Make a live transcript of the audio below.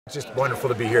It's just wonderful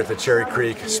to be here at the Cherry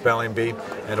Creek Spelling Bee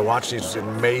and to watch these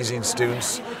amazing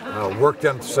students work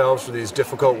themselves through these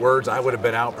difficult words. I would have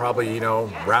been out probably,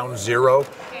 round 0,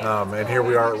 and here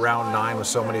we are at round 9 with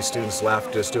so many students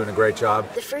left, just doing a great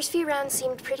job. The first few rounds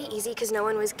seemed pretty easy because no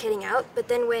one was kidding out, but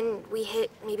then when we hit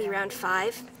maybe round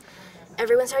 5,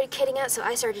 everyone started kidding out, so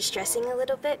I started stressing a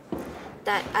little bit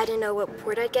that I didn't know what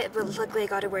word I'd get, but luckily I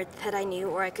got a word that I knew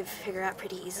or I could figure out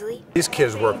pretty easily. These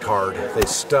kids worked hard. They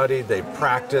studied, they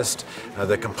practiced,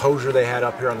 the composure they had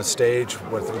up here on the stage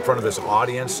in front of this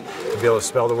audience to be able to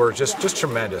spell the words, just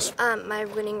tremendous. My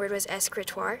winning word was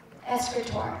escritoire.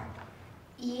 Escritoire.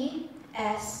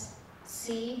 E-S-C-R-I-T-O-I-R-E.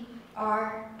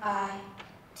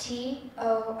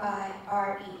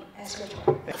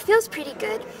 Escritoire. It feels pretty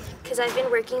good because I've been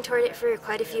working toward it for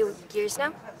quite a few years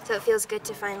now, so it feels good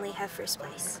to finally have first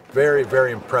place. Very,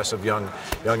 very impressive young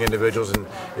individuals, and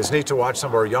it's neat to watch some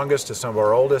of our youngest to some of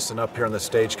our oldest and up here on the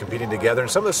stage competing together,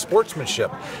 and some of the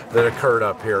sportsmanship that occurred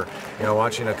up here.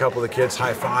 Watching a couple of the kids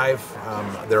high five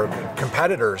their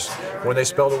competitors when they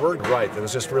spelled a word right. It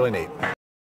was just really neat.